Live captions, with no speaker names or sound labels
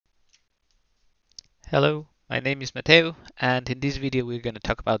Hello, my name is Mateo, and in this video we're going to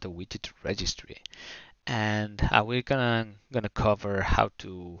talk about the widget registry. And we're gonna cover how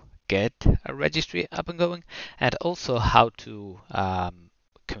to get a registry up and going, and also how to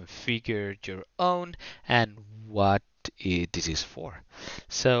configure your own and what this is for.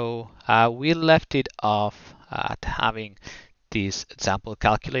 So we left it off at having this example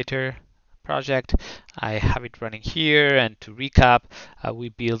calculator project. I have it running here, and to recap, we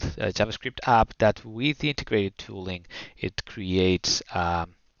built a JavaScript app that with the integrated tooling, it creates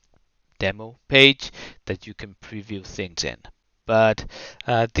demo page that you can preview things in. But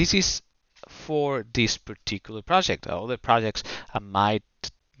this is for this particular project. Other projects might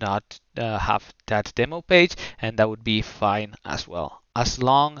not have that demo page, and that would be fine as well, as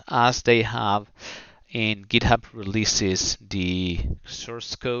long as they have in GitHub releases the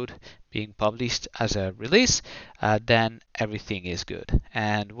source code being published as a release, then everything is good.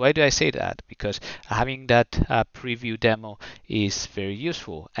 And why do I say that? Because having that preview demo is very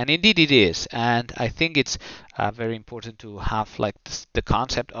useful, and indeed it is. And I think it's very important to have like the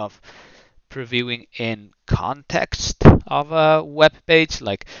concept of previewing in context of a web page,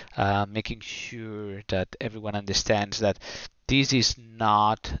 like making sure that everyone understands that this is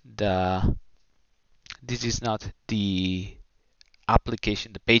not the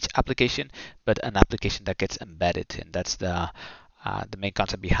application, the page application, but an application that gets embedded, and that's the main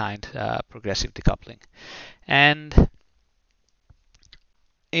concept behind progressive decoupling. And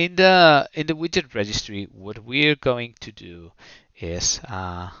in the widget registry, what we're going to do is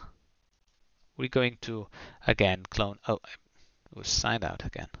we're going to again clone. Oh, it was signed out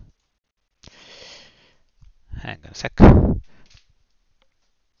again. Hang on a sec.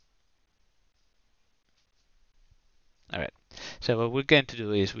 All right. So what we're going to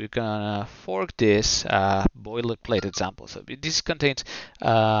do is we're gonna fork this boilerplate example. So this contains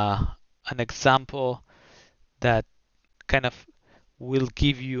an example that kind of will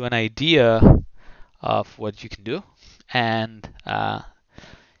give you an idea of what you can do, and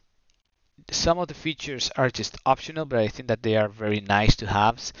some of the features are just optional, but I think that they are very nice to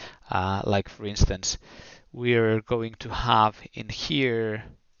have. Like for instance, we're going to have in here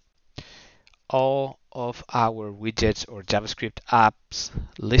all of our widgets or JavaScript apps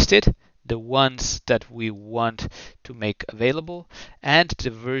listed, the ones that we want to make available, and the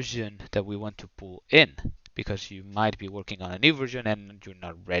version that we want to pull in, because you might be working on a new version and you're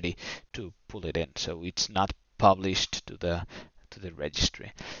not ready to pull it in, so it's not published to the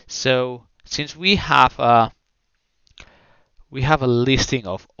registry. So since we have a listing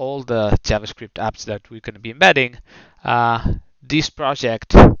of all the JavaScript apps that we're going to be embedding, this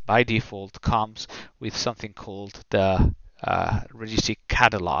project by default comes with something called the registry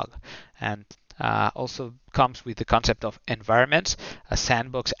catalog, and also comes with the concept of environments, a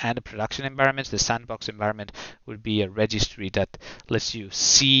sandbox and a production environment. The sandbox environment would be a registry that lets you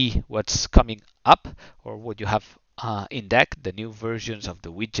see what's coming up or what you have in deck, the new versions of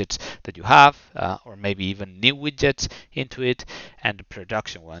the widgets that you have, or maybe even new widgets into it. And the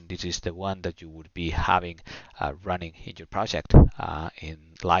production one, this is the one that you would be having running in your project in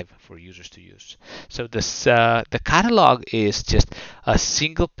live for users to use. So this the catalog is just a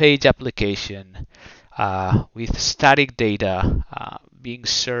single page application with static data being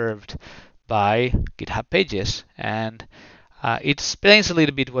served by GitHub Pages, and it explains a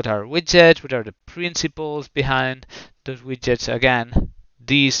little bit what are widgets, what are the principles behind those widgets. Again,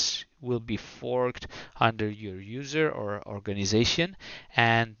 these will be forked under your user or organization,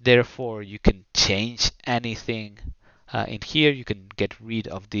 and therefore you can change anything in here. You can get rid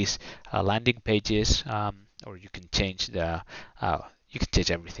of these landing pages, or you can change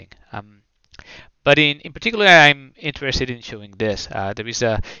everything. But in particular, I'm interested in showing this. There is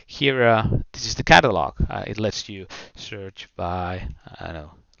this is the catalog. It lets you search by, I don't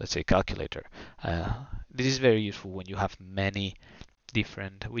know, let's say calculator. This is very useful when you have many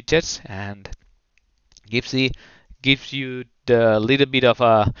different widgets, and gives you the little bit of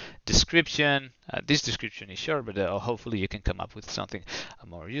a description. This description is short, but hopefully you can come up with something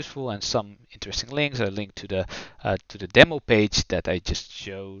more useful, and some interesting links. A link to the demo page that I just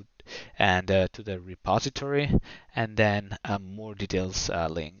showed, and to the repository, and then a more details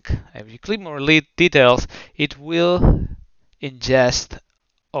link. If you click more details, it will ingest,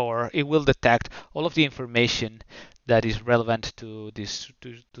 or it will detect all of the information that is relevant to this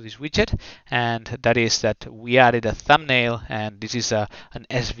widget, and that is that we added a thumbnail, and this is an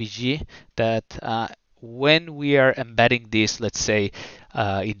SVG that when we are embedding this, let's say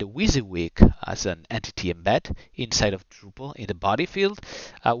in the WYSIWYG as an entity embed inside of Drupal in the body field,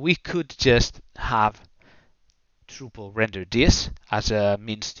 we could just have Drupal render this as a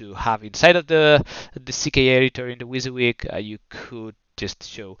means to have inside of the CK editor in the WYSIWYG. You could just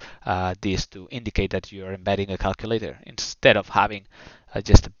show this to indicate that you're embedding a calculator instead of having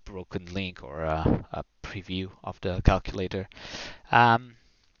just a broken link or a preview of the calculator.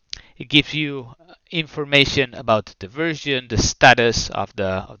 It gives you information about the version, the status of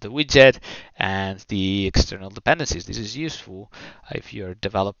the widget, and the external dependencies. This is useful if you're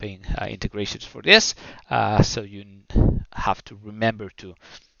developing integrations for this. So you have to remember to,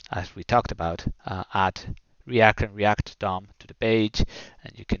 as we talked about, add React and React DOM to the page,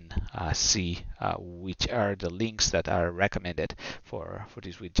 and you can see which are the links that are recommended for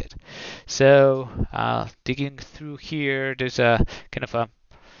this widget. So digging through here, there's a kind of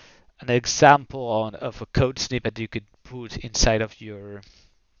an example of a code snippet you could put inside of the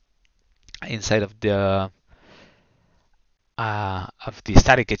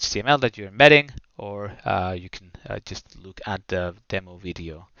static HTML that you're embedding, or you can just look at the demo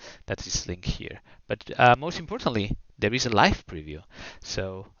video that is linked here. But most importantly, there is a live preview.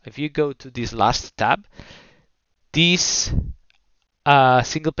 So if you go to this last tab, this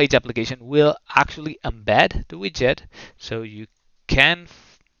single page application will actually embed the widget, so you can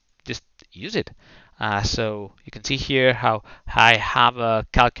just use it. So you can see here how I have a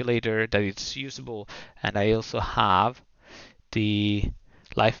calculator that is usable, and I also have the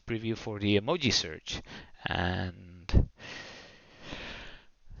live preview for the emoji search, and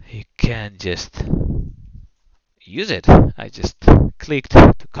you can just use it. I just clicked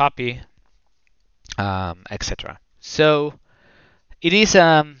to copy, etc. So it is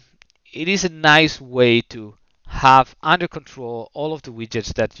a nice way to have under control all of the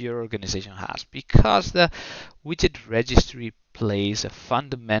widgets that your organization has, because the widget registry plays a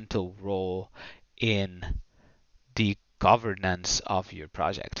fundamental role in the governance of your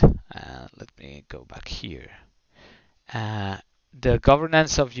project. Let me go back here. The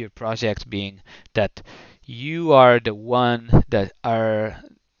governance of your project being that you are the one that are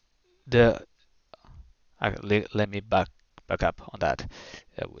the let me back up on that.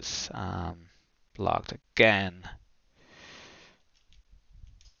 It was blocked again.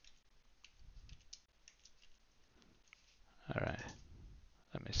 All right,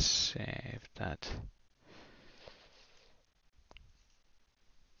 let me save that.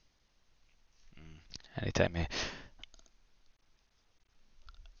 Anytime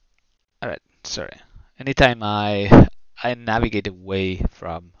all right, sorry. Anytime I navigate away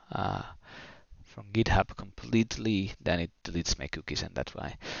from GitHub completely, then it deletes my cookies, and that's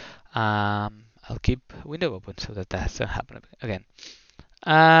why. I'll keep window open so that doesn't happen again.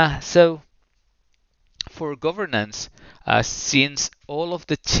 So for governance, since all of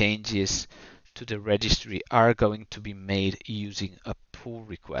the changes to the registry are going to be made using a pull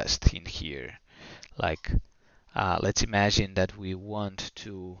request in here, like let's imagine that we want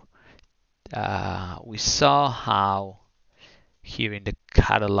to, we saw how here in the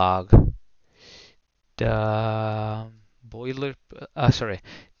catalog, the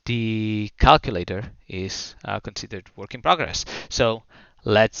the calculator is considered work in progress. So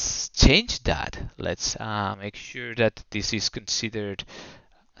let's change that. Let's make sure that this is considered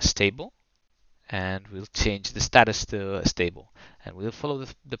stable, and we'll change the status to stable, and we'll follow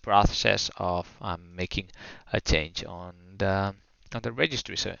the process of making a change on the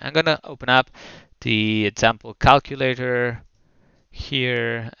registry. So I'm gonna open up the example calculator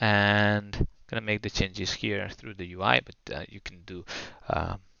here, and gonna make the changes here through the UI, but you can do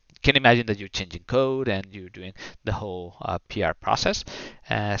you can imagine that you're changing code and you're doing the whole PR process.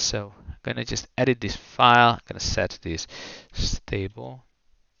 So I'm gonna just edit this file. I'm gonna set this stable,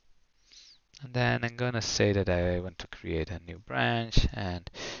 and then I'm gonna say that I want to create a new branch and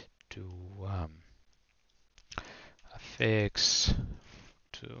do a fix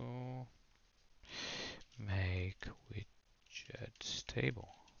to make widget stable.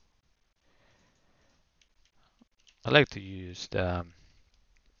 I like to use the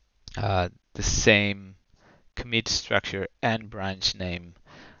same commit structure and branch name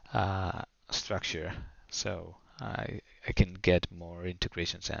structure, so I can get more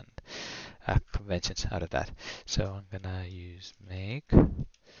integrations and conventions out of that. So I'm gonna use make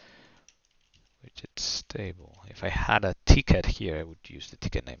widget stable. If I had a ticket here, I would use the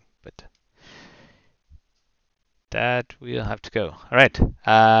ticket name, but that will have to go. All right,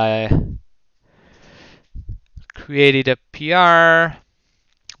 I created a PR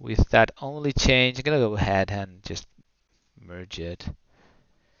with that only change. I'm gonna go ahead and just merge it.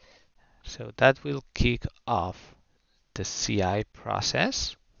 So that will kick off the CI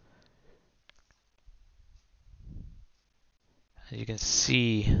process. And you can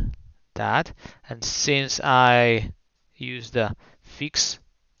see that. And since I use the fix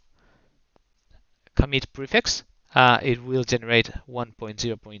commit prefix, it will generate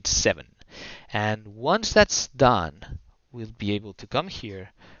 1.0.7. And once that's done, we'll be able to come here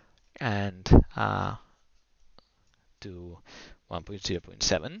and do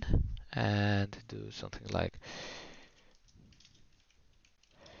 1.0.7 and do something like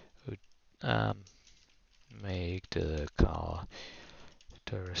make the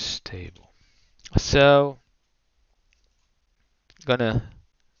character stable. So I'm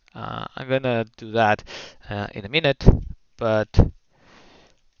gonna do that in a minute, but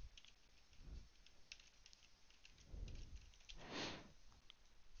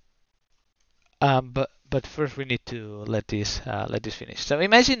but first we need to let this finish. So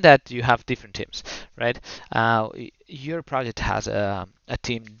imagine that you have different teams, right? Your project has a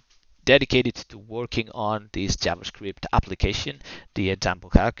team dedicated to working on this JavaScript application, the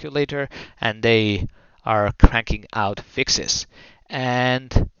example calculator, and they are cranking out fixes.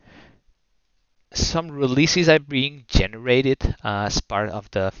 And some releases are being generated as part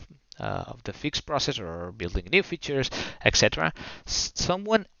of the fix process or building new features, etc.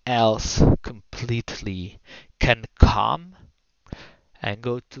 Someone else completely can come and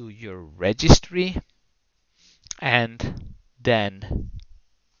go to your registry and then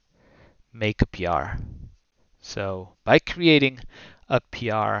make a PR. So by creating a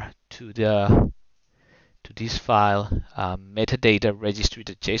PR to this file, metadata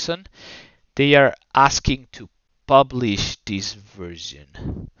registry.json, they are asking to publish this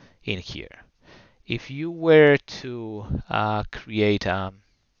version in here. If you were to create a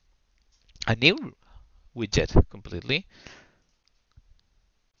new widget completely,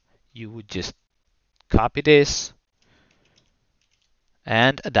 you would just copy this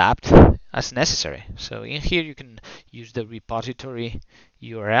and adapt as necessary. So in here you can use the repository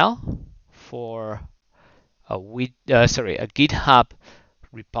URL for a GitHub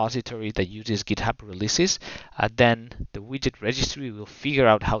repository that uses GitHub releases. Then the widget registry will figure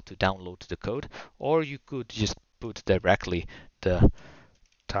out how to download the code, or you could just put directly the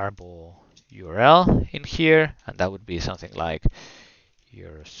tarball URL in here, and that would be something like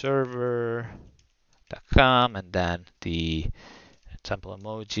your server.com, and then the sample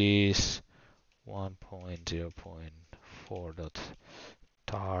emojis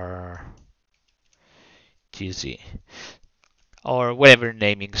 1.0.4.tar.gz, or whatever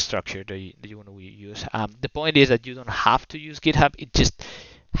naming structure that you want to use. The point is that you don't have to use GitHub. It just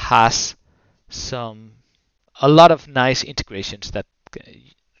has a lot of nice integrations that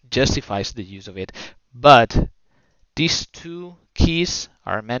justifies the use of it. But these two keys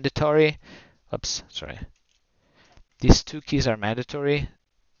are mandatory. These two keys are mandatory.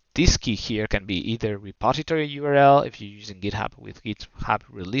 This key here can be either repository URL if you're using GitHub with GitHub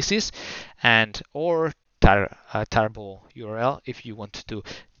releases, or tarball URL if you want to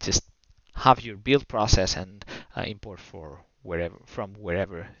just have your build process and import from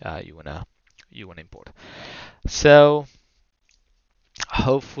wherever you wanna import. So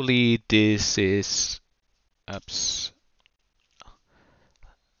hopefully this is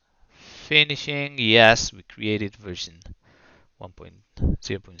finishing. Yes, we created version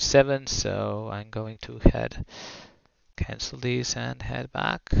 1.0.7, so I'm going to cancel this and head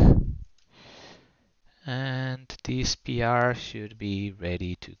back. And this PR should be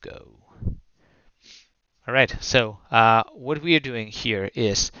ready to go. All right, so what we are doing here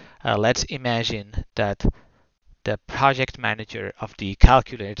is let's imagine that the project manager of the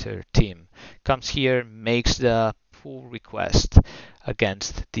calculator team comes here, makes the pull request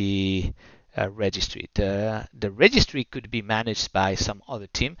against the registry. The registry could be managed by some other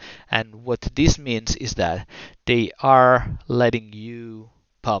team, and what this means is that they are letting you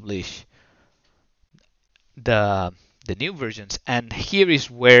publish the new versions, and here is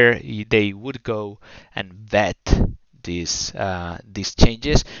where they would go and vet these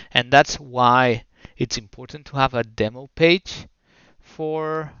changes, and that's why it's important to have a demo page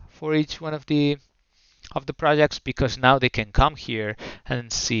for each one of the projects, because now they can come here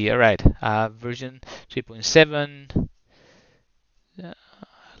and see, all right, version 3.7,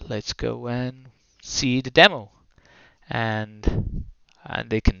 let's go and see the demo, and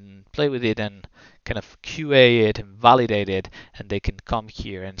they can play with it and kind of QA it and validate it, and they can come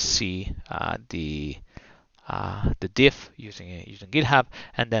here and see the diff using GitHub,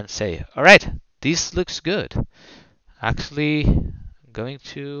 and then say, all right, this looks good. Actually, I'm going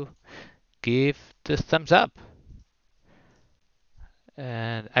to give the thumbs up.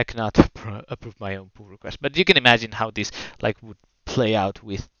 And I cannot approve my own pull request, but you can imagine how this would play out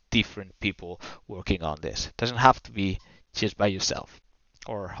with different people working on this. It doesn't have to be just by yourself.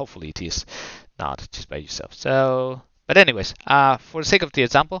 or hopefully it is not just by yourself. So, but anyways, for the sake of the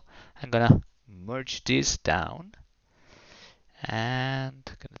example, I'm gonna merge this down and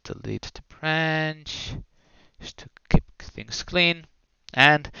gonna delete the branch just to keep things clean.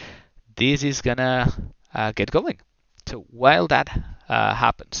 And this is gonna get going. So while that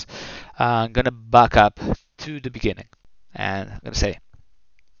happens, I'm gonna back up to the beginning, and I'm gonna say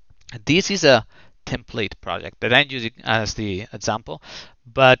this is a template project that I'm using as the example.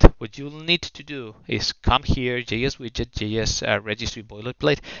 But what you'll need to do is come here, JS widget, JS registry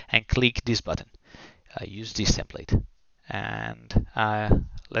boilerplate, and click this button. Use this template, and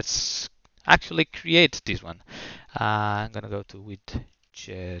let's actually create this one. I'm gonna go to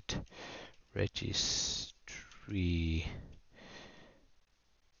Widget Registry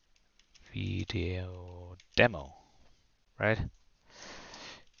video demo, right?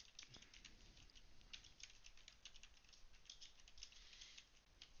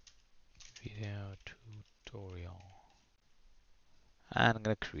 Video tutorial. And I'm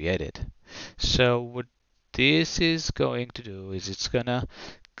gonna create it. So what this is going to do is it's gonna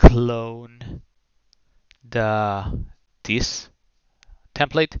clone this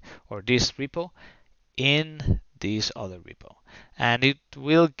template or this repo in this other repo, and it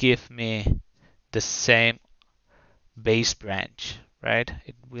will give me the same base branch, right?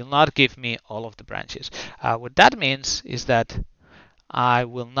 It will not give me all of the branches. What that means is that I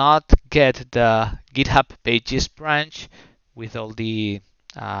will not get the GitHub Pages branch with all the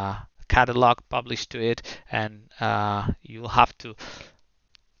catalog published to it, and you'll have to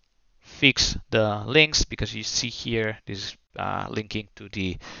fix the links because you see here this is linking to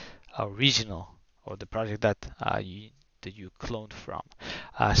the original or the project that you cloned from.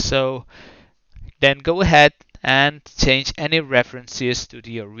 So then go ahead and change any references to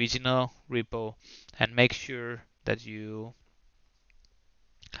the original repo, and make sure that you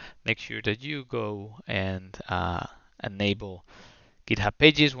go and enable GitHub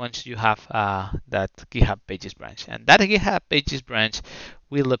Pages once you have that GitHub Pages branch. And that GitHub Pages branch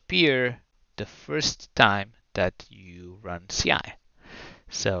will appear the first time that you run CI.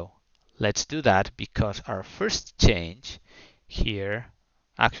 So let's do that, because our first change here,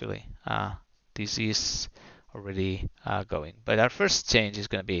 actually, this is already going. But our first change is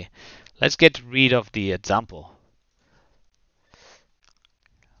going to be, let's get rid of the examples.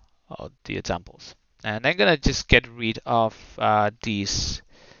 And I'm going to just get rid of these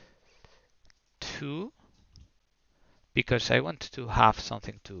two, because I want to have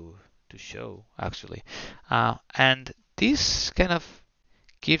something to show, actually. And this kind of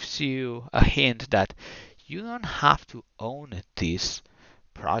gives you a hint that you don't have to own these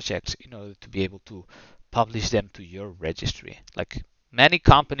projects in order to be able to publish them to your registry. Like, many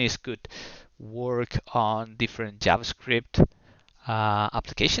companies could work on different JavaScript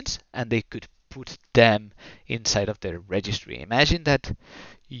applications, and they could put them inside of their registry. Imagine that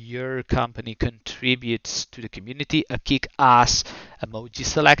your company contributes to the community a kick-ass emoji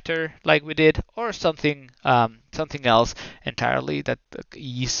selector like we did, or something else entirely that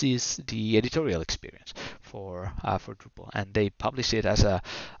eases the editorial experience for Drupal, and they publish it as a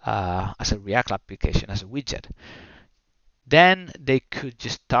React application, as a widget. Then they could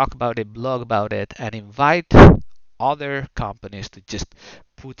just talk about it, blog about it, and invite other companies to just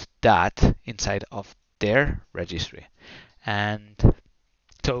put that inside of their registry. And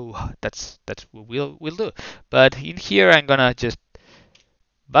so that's what we'll do. But in here, I'm gonna just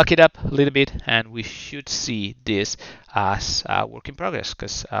back it up a little bit, and we should see this as a work in progress,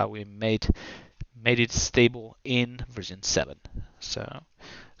 because we made it stable in version 7. So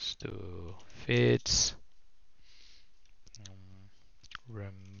let's do fits,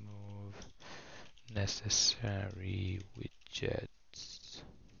 remove necessary widgets,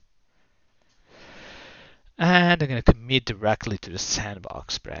 and I'm going to commit directly to the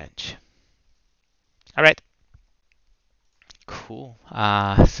sandbox branch. All right, cool.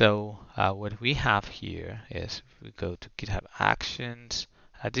 So what we have here is, if we go to GitHub Actions,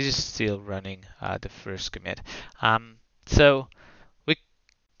 this is still running the first commit. So we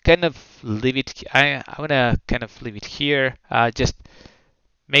kind of leave it. I want to kind of leave it here. Just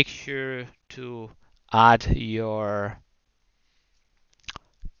make sure to add your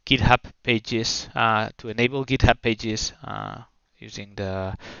GitHub Pages, to enable GitHub Pages using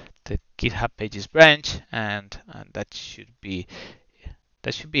the GitHub Pages branch, and that should be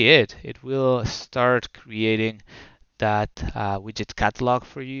it. It will start creating that widget catalog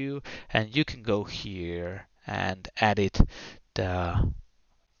for you, and you can go here and edit the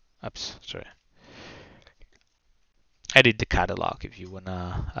edit the catalog. If you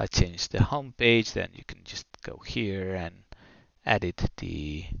wanna change the home page, then you can just go here and edit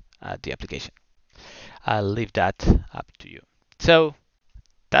the application. I'll leave that up to you. So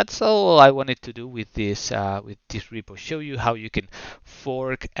that's all I wanted to do with this repo. Show you how you can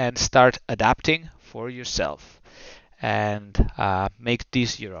fork and start adapting for yourself and make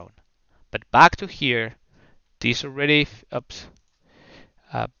this your own. But back to here, this already. Oops.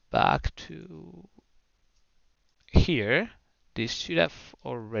 Back to here. This should have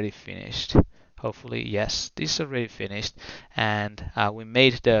already finished. Hopefully, yes, this is already finished. And we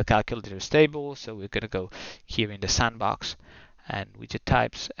made the calculator stable, so we're going to go here in the sandbox and widget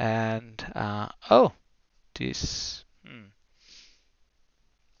types. And oh, this.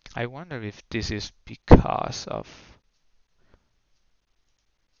 I wonder if this is because of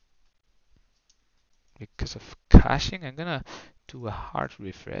caching. I'm gonna do a hard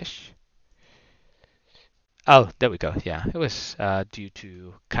refresh. Oh, there we go. Yeah, it was due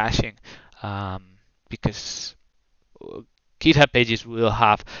to caching, because GitHub pages will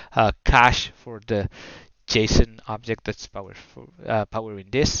have a cache for the JSON object that's powering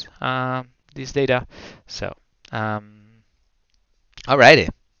this data. So, alrighty.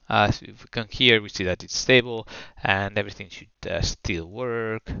 So if we come here, we see that it's stable and everything should still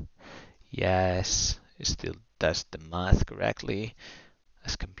work. Yes, it still does the math correctly,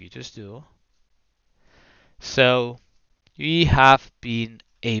 as computers do. So we have been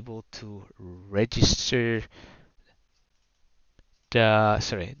able to register the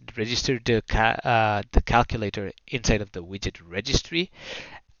calculator inside of the widget registry,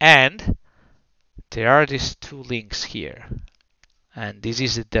 and there are these two links here, and this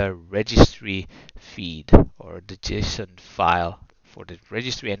is the registry feed or the JSON file for the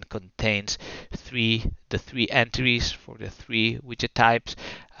registry, and contains the three entries for the three widget types,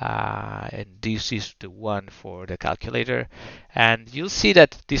 and this is the one for the calculator. And you'll see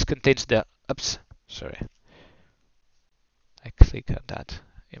that this contains the I click on that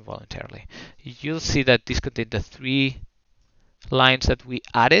involuntarily. You'll see that this contains the three lines that we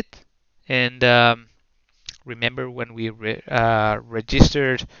added. And remember when we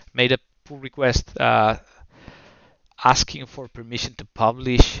registered, made a pull request asking for permission to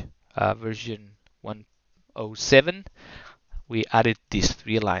publish version 107, we added these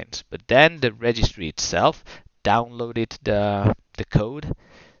three lines. But then the registry itself downloaded the code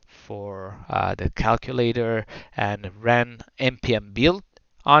for the calculator and ran npm build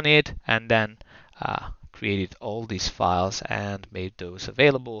on it, and then created all these files and made those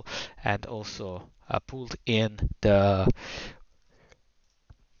available, and also pulled in the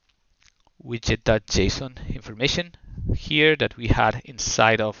widget.json information here that we had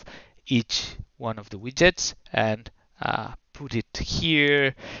inside of each one of the widgets, and put it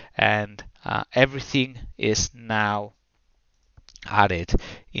here, and everything is now added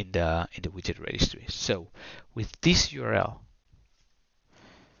in the widget registry. So with this URL,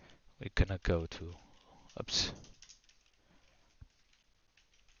 we're gonna go to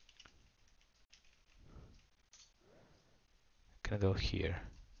gonna go here.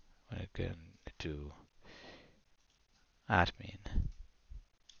 We're going to do admin,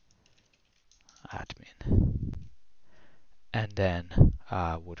 and then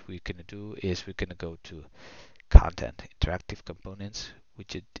what we're gonna do is we're gonna go to content, interactive components,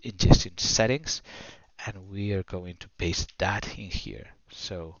 widget ingestion settings, and we are going to paste that in here.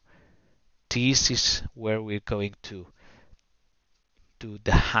 So this is where we're going to do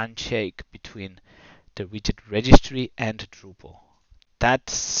the handshake between the widget registry and Drupal. That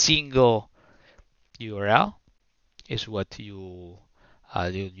single URL is what you'll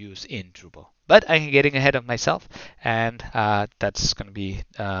use in Drupal. But I'm getting ahead of myself, and that's going to be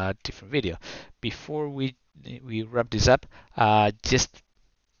a different video. Before we wrap this up, just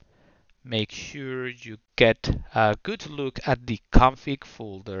make sure you get a good look at the config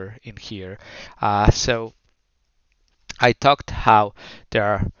folder in here. So I talked how there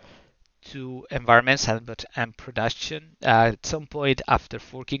are two environments, sandbox and production. At some point after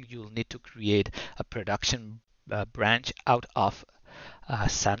forking, you'll need to create a production branch out of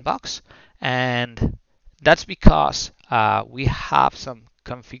sandbox, and that's because we have some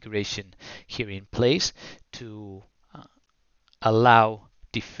configuration here in place to allow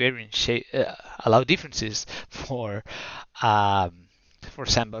differences for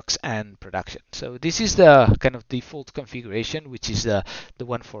sandbox and production. So this is the kind of default configuration, which is the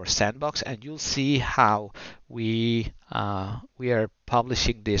one for sandbox, and you'll see how we are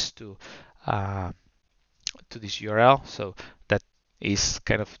publishing this to this URL. So that is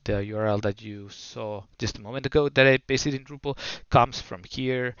kind of the URL that you saw just a moment ago that I pasted in Drupal, comes from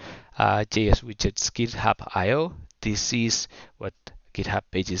here, JS widgets GitHub.io. This is what GitHub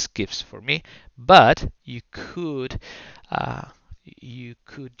Pages gives for me, but you could uh, you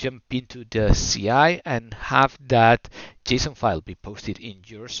could jump into the CI and have that JSON file be posted in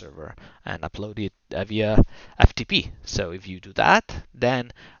your server and upload it via FTP. So if you do that,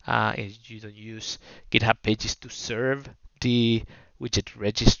 then if you don't use GitHub Pages to serve the widget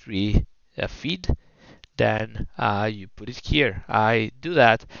registry feed, then you put it here. I do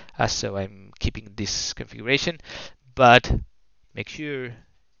that, so I'm keeping this configuration, but make sure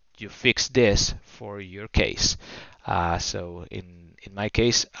you fix this for your case. So in my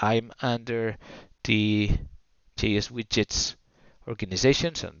case, I'm under the JS Widgets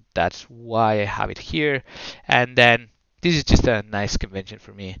organization, so that's why I have it here. And then this is just a nice convention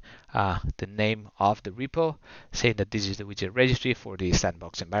for me. The name of the repo, saying that this is the widget registry for the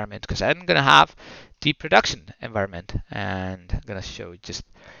sandbox environment, because I'm going to have the production environment, and I'm going to show just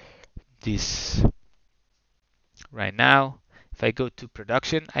this right now. If I go to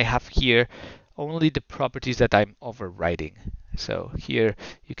production, I have here only the properties that I'm overriding. So here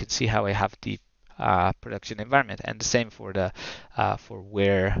you can see how I have the production environment, and the same for the for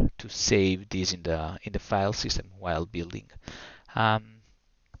where to save this in the file system while building.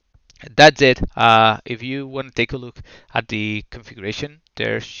 That's it. If you want to take a look at the configuration,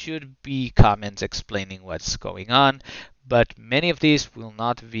 there should be comments explaining what's going on, but many of these will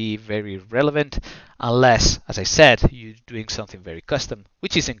not be very relevant unless, as I said, you're doing something very custom,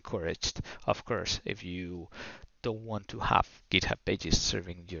 which is encouraged, of course, if you don't want to have GitHub Pages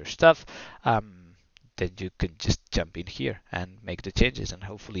serving your stuff. Then you can just jump in here and make the changes, and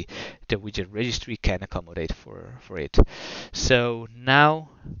hopefully the widget registry can accommodate for it. So now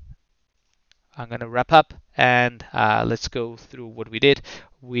I'm going to wrap up, and let's go through what we did.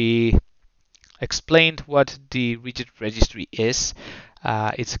 We explained what the widget registry is.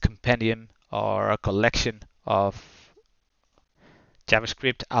 It's a compendium or a collection of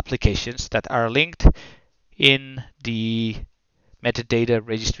JavaScript applications that are linked in the metadata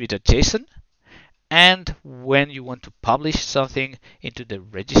registry.json. And when you want to publish something into the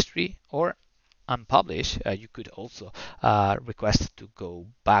registry or unpublish, you could also request to go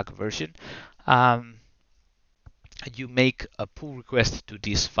back version. You make a pull request to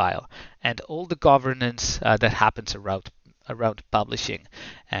this file, and all the governance that happens around publishing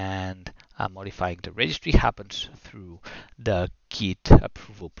and modifying the registry happens through the Git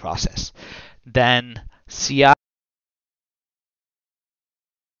approval process. Then CI.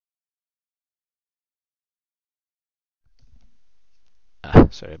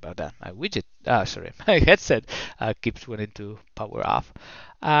 Sorry about that. My widget, sorry, my headset keeps wanting to power off.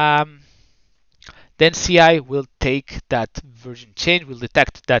 Then CI will take that version change, will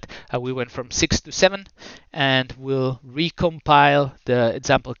detect that we went from 6 to 7, and will recompile the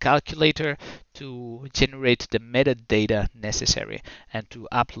example calculator to generate the metadata necessary and to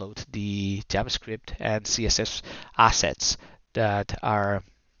upload the JavaScript and CSS assets that are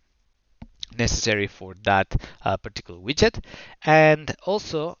necessary for that particular widget. And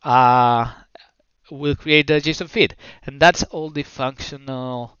also we'll create the JSON feed, and that's all the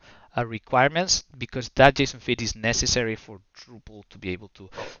functional requirements, because that JSON feed is necessary for Drupal to be able to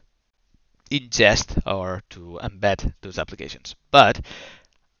ingest or to embed those applications. But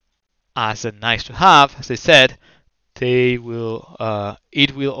as a nice to have, as I said, it will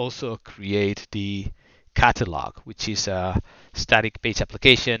also create the catalog, which is a static page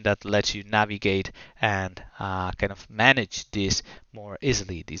application that lets you navigate and kind of manage this more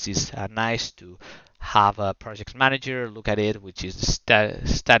easily. This is nice to have a project manager look at it, which is the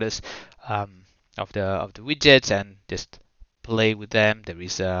status of the widgets, and just play with them. There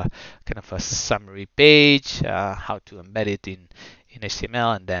is a kind of a summary page, how to embed it in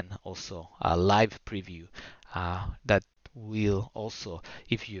HTML, and then also a live preview that will also,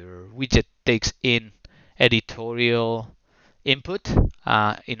 if your widget takes in editorial input,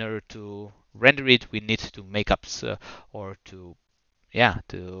 in order to render it, we need to make up or to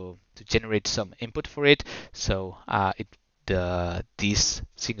generate some input for it. So this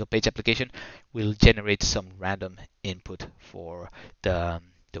single page application will generate some random input for the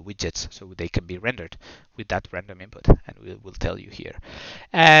widgets, so they can be rendered with that random input, and we'll tell you here.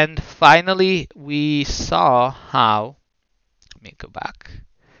 And finally, we saw how, let me go back.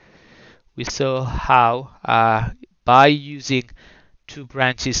 We saw how by using two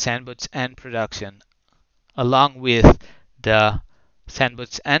branches, sandbox and production, along with the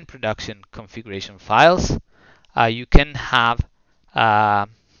sandbox and production configuration files, you can have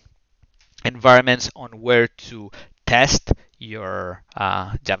environments on where to test your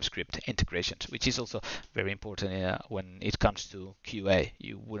JavaScript integrations, which is also very important when it comes to QA.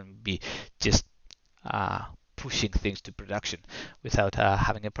 You wouldn't be just pushing things to production without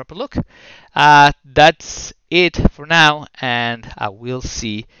having a proper look. That's it for now, and we'll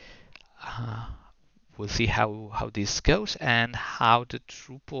see. We'll see how this goes and how the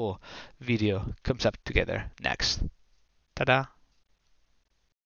Drupal video comes up together next. Ta-da!